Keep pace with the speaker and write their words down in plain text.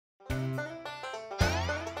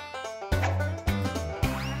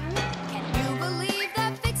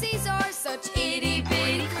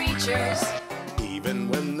pictures. Even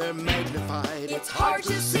when they're magnified, It's hard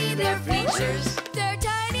to see their features. They're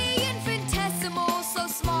tiny, infinitesimal, so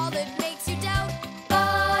small it makes you doubt.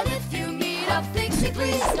 But if you meet a Fixie,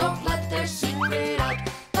 please don't let their secret out.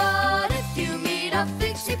 But if you meet a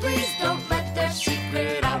Fixie, please don't let their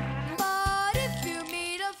secret out. But if you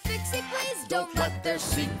meet a Fixie, please don't let their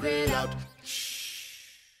secret out.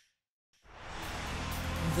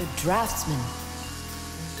 The draftsman.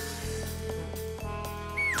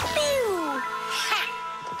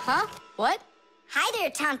 Huh? What? Hi there,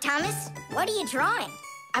 Tom Thomas. What are you drawing?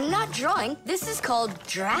 I'm not drawing. This is called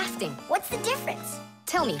drafting. What's the difference?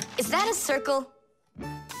 Tell me, is that a circle?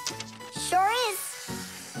 Sure is.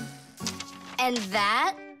 And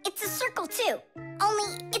that? It's a circle, too.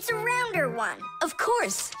 Only it's a rounder one. Of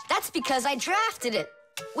course. That's because I drafted it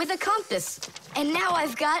with a compass. And now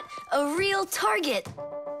I've got a real target.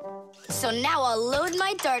 So now I'll load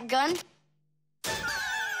my dart gun.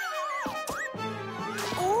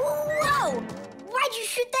 Whoa! Why'd you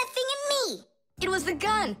shoot that thing at me? It was the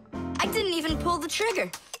gun. I didn't even pull the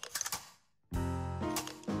trigger.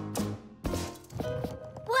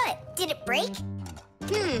 What? Did it break?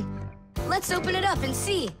 Let's open it up and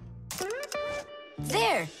see.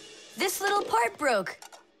 There! This little part broke.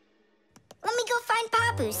 Let me go find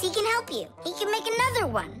Papoose. He can help you. He can make another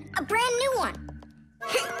one. A brand new one.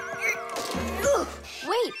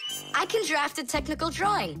 Wait, I can draft a technical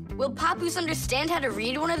drawing. Will Papoose understand how to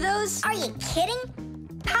read one of those? Are you kidding?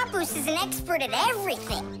 Papoose is an expert at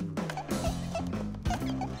everything.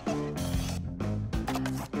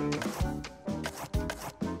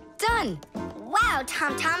 Done! Wow,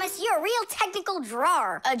 Tom Thomas, you're a real technical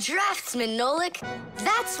drawer. A draftsman, Nolik.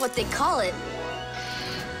 That's what they call it.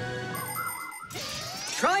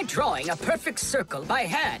 Try drawing a perfect circle by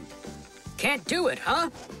hand. Can't do it, huh?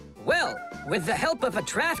 Well, with the help of a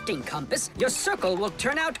drafting compass, your circle will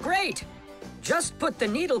turn out great. Just put the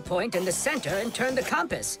needle point in the center and turn the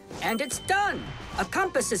compass, and it's done. A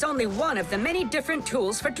compass is only one of the many different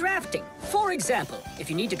tools for drafting. For example, if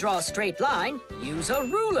you need to draw a straight line, use a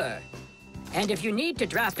ruler. And if you need to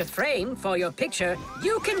draft a frame for your picture,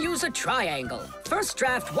 you can use a triangle. First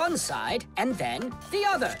draft one side, and then the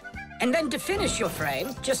other. And then to finish your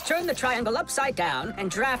frame, just turn the triangle upside down and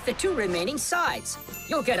draft the two remaining sides.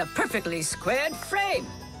 You'll get a perfectly squared frame.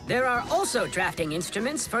 There are also drafting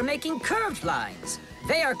instruments for making curved lines.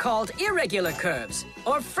 They are called irregular curves,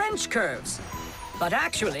 or French curves. But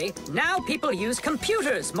actually, now people use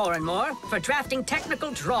computers more and more for drafting technical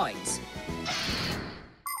drawings.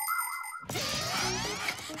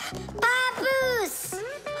 Papoose!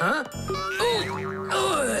 Huh?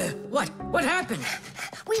 What happened?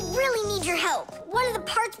 We really need your help. One of the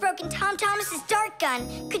parts broke in Tom Thomas's dart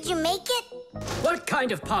gun. Could you make it? What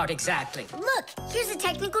kind of part exactly? Look, here's a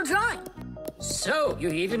technical drawing. So, you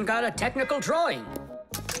even got a technical drawing.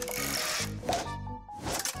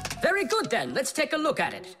 Very good then, let's take a look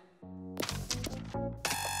at it.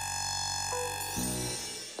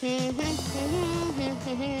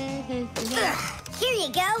 Here you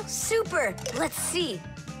go. Super! Let's see.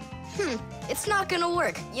 It's not gonna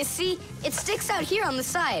work. You see, it sticks out here on the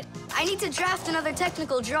side. I need to draft another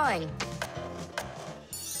technical drawing.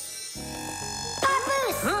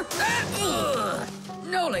 Papoose! Huh?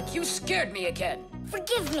 Nolik, you scared me again.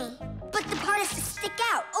 Forgive me, but the part has to stick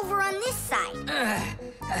out over on this side.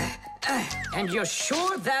 And you're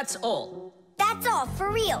sure that's all? That's all,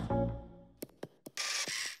 for real.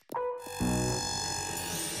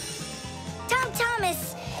 Tom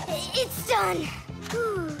Thomas, it's done.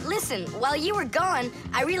 Listen, while you were gone,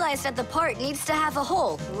 I realized that the part needs to have a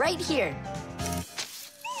hole right here.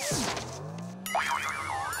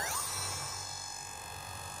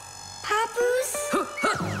 Papoose?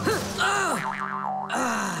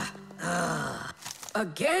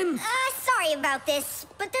 Again? Sorry about this,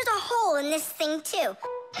 but there's a hole in this thing, too.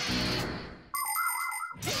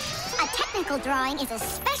 A technical drawing is a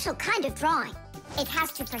special kind of drawing. It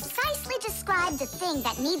has to precisely describe the thing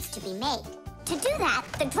that needs to be made. To do that,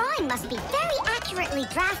 the drawing must be very accurately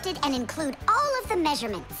drafted and include all of the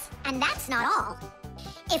measurements. And that's not all.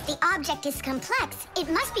 If the object is complex, it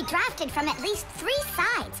must be drafted from at least 3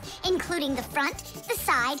 sides, including the front, the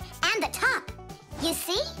side, and the top. You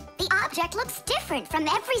see? The object looks different from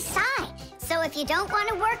every side. So if you don't want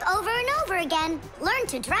to work over and over again, learn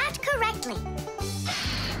to draft correctly.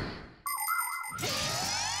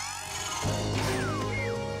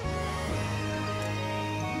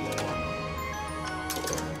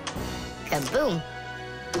 Kaboom!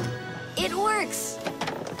 It works!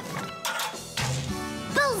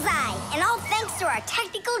 Bullseye! And all thanks to our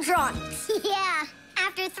technical drawings. Yeah,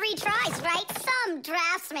 after 3 tries, right? Some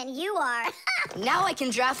draftsman you are. Now I can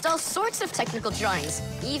draft all sorts of technical drawings.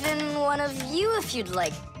 Even one of you if you'd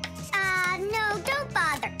like. No, don't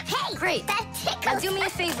bother. Hey! Great. That tickles. Now do me a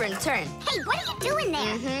favor and turn. Hey, what are you doing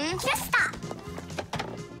there? Just stop.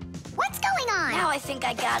 What's going on? Now I think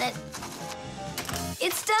I got it.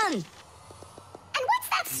 It's done. And what's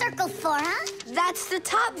that circle for, huh? That's the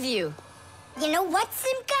top view. You know what,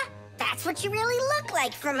 Simka? That's what you really look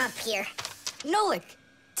like from up here. Nolik,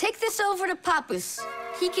 take this over to Papus.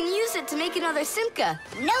 He can use it to make another Simka.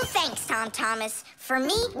 No thanks, Tom Thomas. For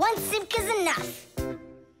me, 1 Simka's enough.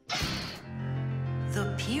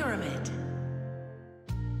 The pyramid.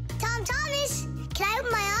 Tom Thomas, can I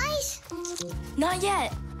open my eyes? Not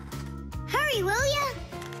yet. Hurry, will ya?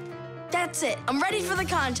 That's it. I'm ready for the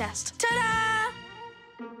contest. Ta-da!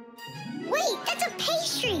 Wait, that's a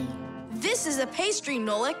pastry. This is a pastry,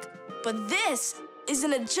 Nolik, but this is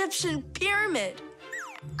an Egyptian pyramid.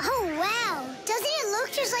 Oh, wow. Doesn't it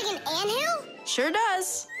look just like an anthill? Sure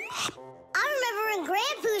does. I remember when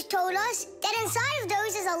Grandpoo's told us that inside of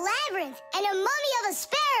those is a labyrinth and a mummy of a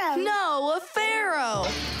sparrow. No, a pharaoh.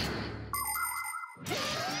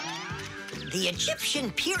 The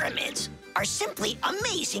Egyptian pyramids are simply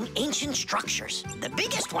amazing ancient structures. The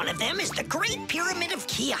biggest one of them is the Great Pyramid of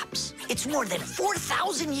Cheops. It's more than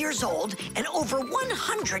 4,000 years old and over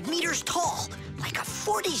 100 meters tall, like a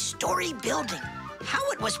 40-story building.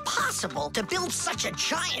 How it was possible to build such a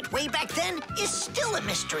giant way back then is still a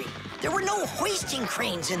mystery. There were no hoisting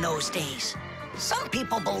cranes in those days. Some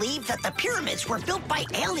people believe that the pyramids were built by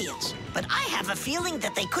aliens, but I have a feeling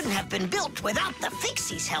that they couldn't have been built without the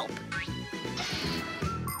Fixies' help.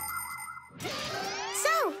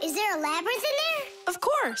 So, is there a labyrinth in there? Of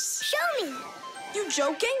course. Show me. You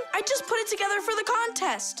joking? I just put it together for the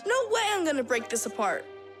contest. No way I'm gonna break this apart.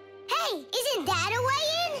 Hey, isn't that a way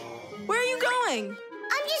in? Where are you going?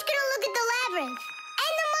 I'm just gonna look at the labyrinth.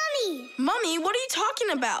 And the mummy. Mummy, what are you talking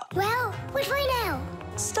about? Well, which way now?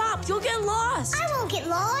 Stop, you'll get lost. I won't get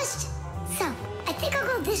lost. So, I think I'll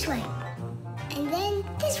go this way. And then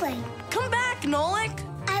this way. Come back, Nolik.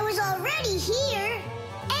 I was already here.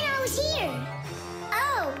 And I was here.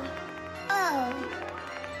 Oh.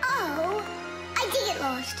 I did get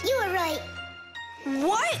lost. You were right.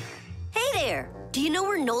 What? Hey there. Do you know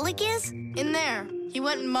where Nolik is? In there. He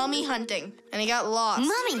went mummy hunting, and he got lost.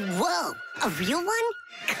 Mummy, whoa. A real one?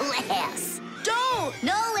 Class. Don't!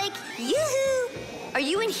 Nolik, yoo-hoo. Are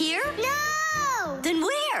you in here? No! Then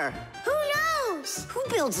where? Who knows? Who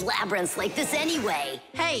builds labyrinths like this anyway?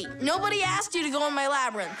 Hey, nobody asked you to go in my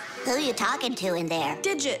labyrinth. Who you talking to in there?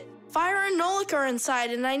 Digit, Fire and Nolik are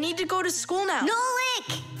inside, and I need to go to school now.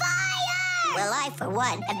 Nolik! Fire! Well, I, for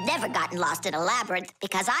one, have never gotten lost in a labyrinth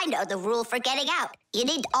because I know the rule for getting out. You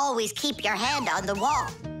need to always keep your hand on the wall.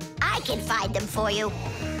 I can find them for you.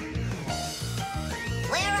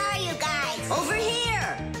 Where are you guys? Over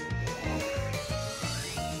here!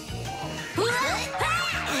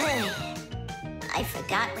 I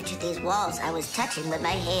forgot which of these walls I was touching with my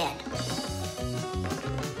hand.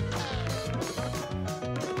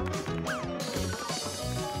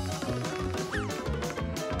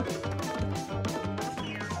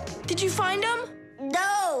 Did you find him?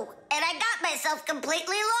 No, and I got myself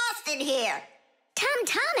completely lost in here. Tom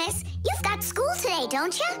Thomas, you've got school today,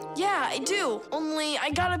 don't you? Yeah, I do. Only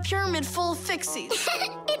I got a pyramid full of Fixies.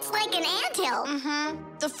 It's like an anthill.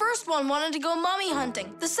 The first one wanted to go mummy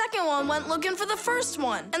hunting. The second one went looking for the first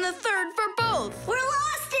one. And the third for both. We're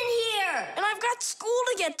lost in here! And I've got school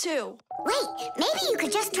to get to. Wait, maybe you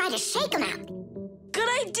could just try to shake them out. Good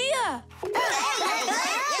idea.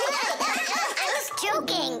 I was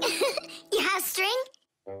joking. You have string?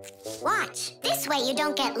 Watch. This way you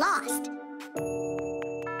don't get lost.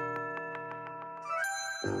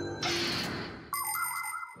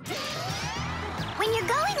 When you're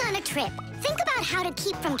going on a trip, think about how to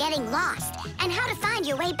keep from getting lost and how to find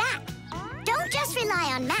your way back. Don't just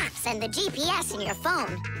rely on maps and the GPS in your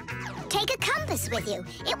phone. Take a compass with you.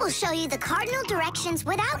 It will show you the cardinal directions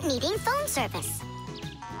without needing phone service.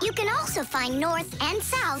 You can also find north and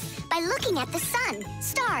south by looking at the sun,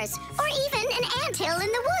 stars, or even an anthill in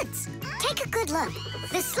the woods. Take a good look.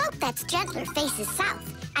 The slope that's gentler faces south,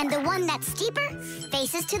 and the one that's steeper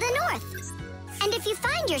faces to the north. And if you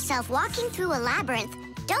find yourself walking through a labyrinth,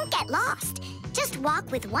 don't get lost. Just walk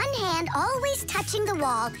with one hand always touching the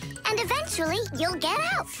wall, and eventually you'll get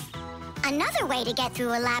out. Another way to get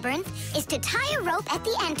through a labyrinth is to tie a rope at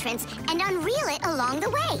the entrance and unreel it along the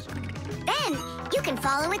way. Then you can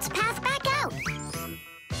follow its path back out.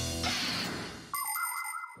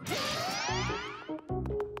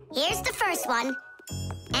 Here's the first one.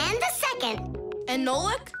 And the second. And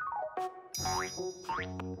Nolik? A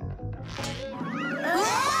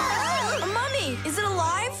mummy! Is it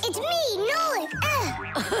alive? It's me, Nolik.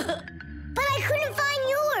 But I couldn't find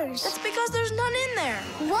yours. That's because there's none in there.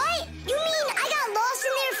 What? You mean I got lost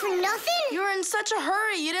in there for nothing? You were in such a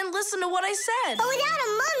hurry, you didn't listen to what I said. But without a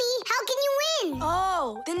mummy, how can you win?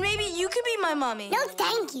 Oh, then maybe you could be my mummy. No,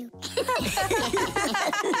 thank you.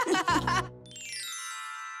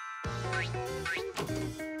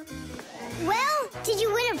 Well, did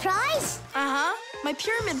you win a prize? Uh-huh. My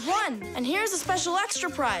pyramid won. And here's a special extra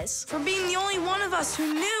prize for being the only one of us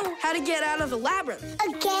who knew how to get out of the labyrinth.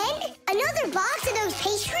 Again? Another box of those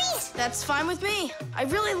pastries? That's fine with me. I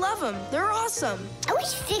really love them. They're awesome. I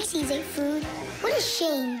wish Fixies ate food. What a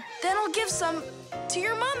shame. Then I'll give some to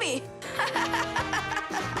your mummy.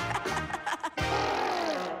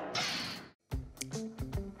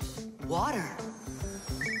 Water.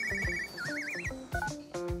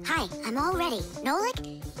 Hi, I'm all ready. Nolik?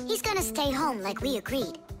 He's gonna stay home like we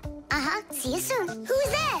agreed. Uh-huh, see you soon. Who's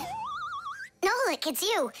that? Nolik, it's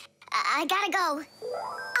you. I gotta go.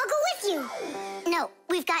 I'll go with you. No,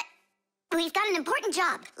 we've got an important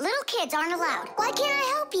job. Little kids aren't allowed. Why can't I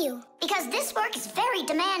help you? Because this work is very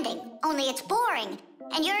demanding. Only it's boring.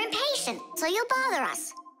 And you're impatient, so you'll bother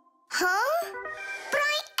us. Huh? But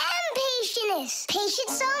I am patientest. Patient,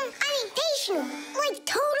 son? I mean patient. Like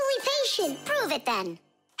totally patient. Prove it then.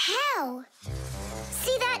 How?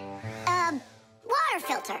 See that, water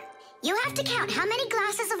filter? You have to count how many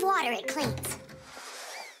glasses of water it cleans.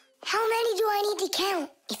 How many do I need to count?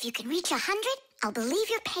 If you can reach 100, I'll believe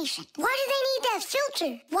you're patient. Why do they need that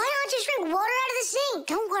filter? Why not just drink water out of the sink?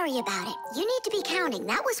 Don't worry about it. You need to be counting.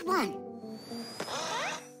 That was 1.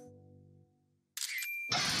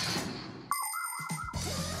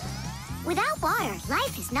 Without water,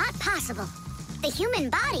 life is not possible. The human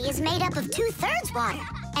body is made up of 2/3 water,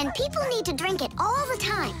 and people need to drink it all the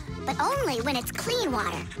time, but only when it's clean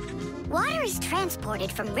water. Water is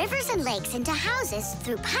transported from rivers and lakes into houses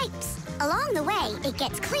through pipes. Along the way, it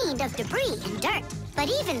gets cleaned of debris and dirt. But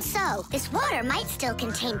even so, this water might still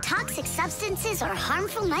contain toxic substances or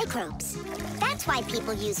harmful microbes. That's why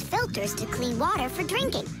people use filters to clean water for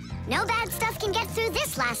drinking. No bad stuff can get through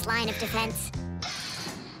this last line of defense.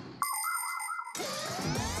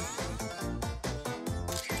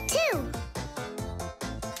 2.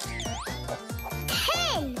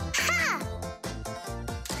 10. Ha!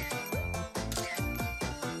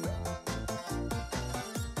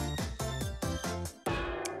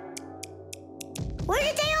 Where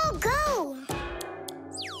did they all go?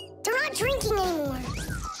 They're not drinking anymore.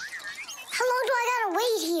 How long do I gotta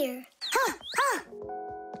wait here? Huh, huh.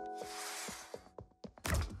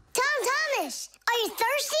 Thomas, are you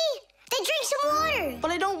thirsty? Then drink some water.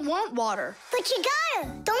 But I don't want water. But you gotta.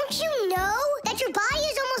 Don't you know that your body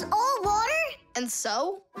is almost all water? And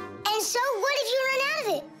so? And so what if you run out of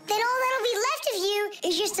it? Then all that'll be left of you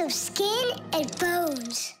is just some skin and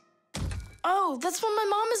bones. Oh, that's what my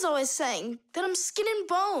mom is always saying, that I'm skin and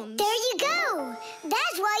bones. There you go.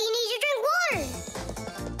 That's why you need to drink water.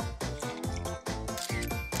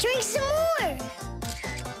 Drink some more.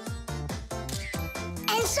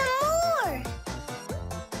 And some more.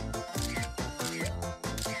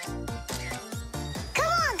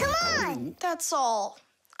 Come on, come on. That's all.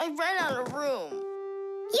 I ran out of room.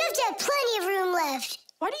 You have to have plenty of room left.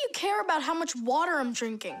 Why do you care about how much water I'm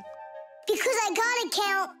drinking? Because I gotta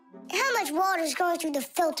count how much water is going through the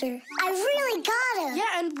filter. I really gotta.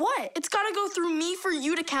 Yeah, and what? It's gotta go through me for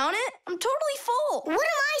you to count it? I'm totally full. What am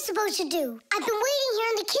I supposed to do? I've been waiting here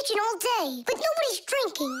in the kitchen all day, but nobody's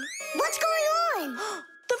drinking. What's going on?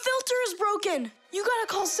 The filter is broken. You gotta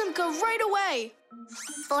call Simka right away.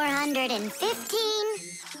 415,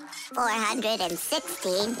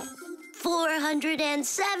 416,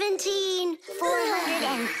 417,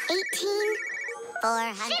 418. 419.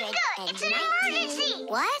 Simka, it's an emergency!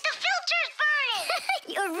 What? The filter's burning!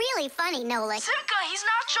 You're really funny, Nolik. Simka, he's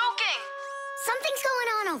not joking. Something's going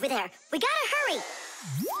on over there. We gotta hurry.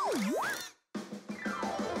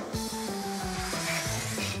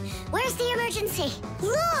 Where's the emergency?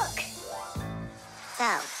 Look!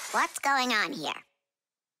 So, what's going on here?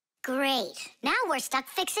 Great. Now we're stuck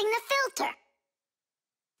fixing the filter.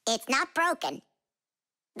 It's not broken.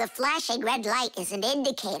 The flashing red light is an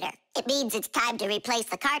indicator. It means it's time to replace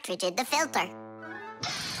the cartridge in the filter.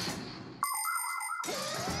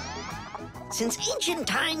 Since ancient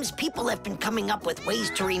times, people have been coming up with ways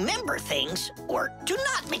to remember things or to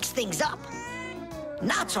not mix things up.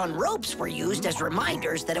 Knots on ropes were used as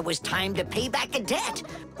reminders that it was time to pay back a debt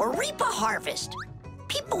or reap a harvest.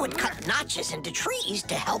 People would cut notches into trees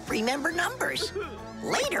to help remember numbers.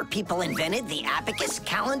 Later, people invented the abacus,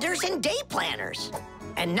 calendars, and day planners.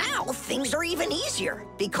 And now things are even easier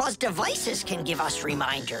because devices can give us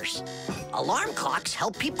reminders. Alarm clocks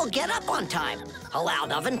help people get up on time. A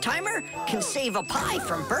loud oven timer can save a pie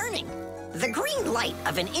from burning. The green light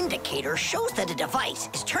of an indicator shows that a device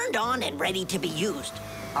is turned on and ready to be used.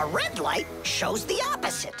 A red light shows the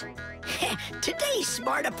opposite. Today's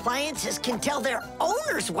smart appliances can tell their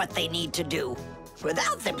owners what they need to do.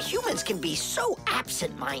 Without them, humans can be so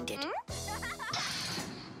absent-minded.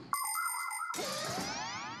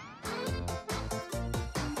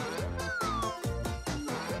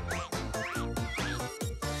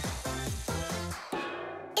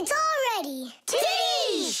 It's all ready.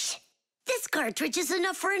 Teach! This cartridge is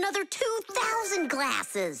enough for another 2,000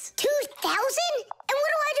 glasses. 2,000? And what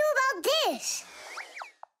do I do about this?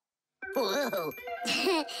 Whoa.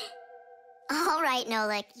 All right,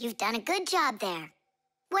 Nolik, you've done a good job there.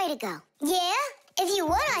 Way to go. Yeah? If you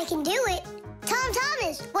want, I can do it.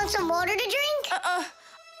 Thomas, want some water to drink?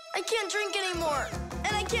 I can't drink anymore.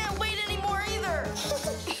 And I can't wait anymore either.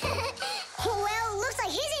 Well, looks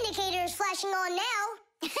like his indicator is flashing on now.